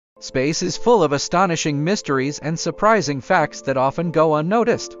Space is full of astonishing mysteries and surprising facts that often go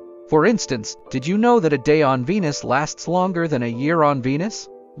unnoticed. For instance, did you know that a day on Venus lasts longer than a year on Venus?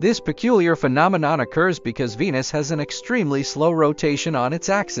 This peculiar phenomenon occurs because Venus has an extremely slow rotation on its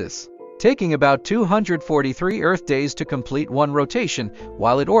axis, taking about 243 Earth days to complete one rotation,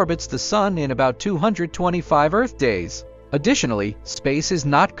 while it orbits the Sun in about 225 Earth days. Additionally, space is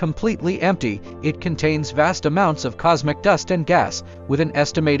not completely empty. It contains vast amounts of cosmic dust and gas, with an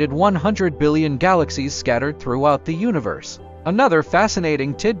estimated 100 billion galaxies scattered throughout the universe. Another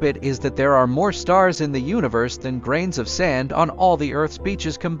fascinating tidbit is that there are more stars in the universe than grains of sand on all the Earth's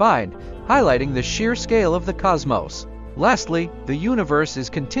beaches combined, highlighting the sheer scale of the cosmos. Lastly, the universe is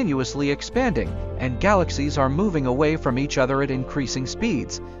continuously expanding, and galaxies are moving away from each other at increasing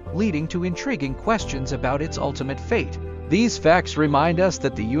speeds, leading to intriguing questions about its ultimate fate. These facts remind us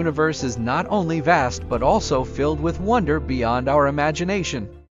that the universe is not only vast but also filled with wonder beyond our imagination.